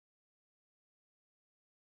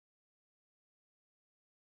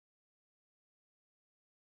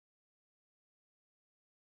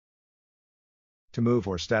To move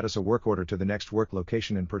or status a work order to the next work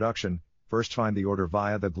location in production, first find the order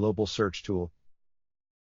via the Global Search tool.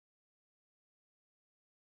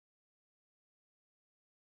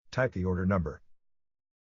 Type the order number.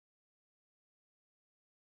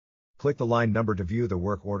 Click the line number to view the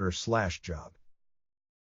work order/job.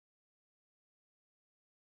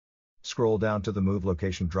 Scroll down to the Move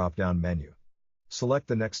Location drop-down menu. Select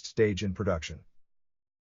the next stage in production.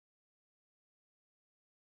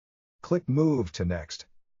 Click Move to Next.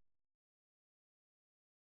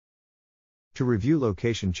 To review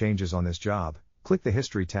location changes on this job, click the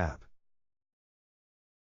History tab.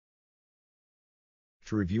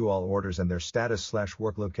 To review all orders and their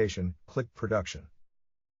status/work location, click Production.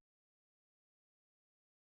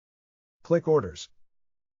 Click Orders.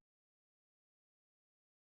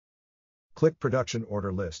 Click Production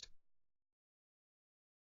Order List.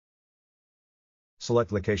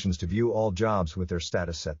 Select Locations to view all jobs with their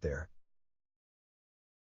status set there.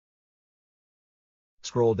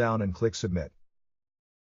 Scroll down and click Submit.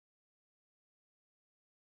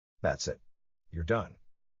 That's it. You're done.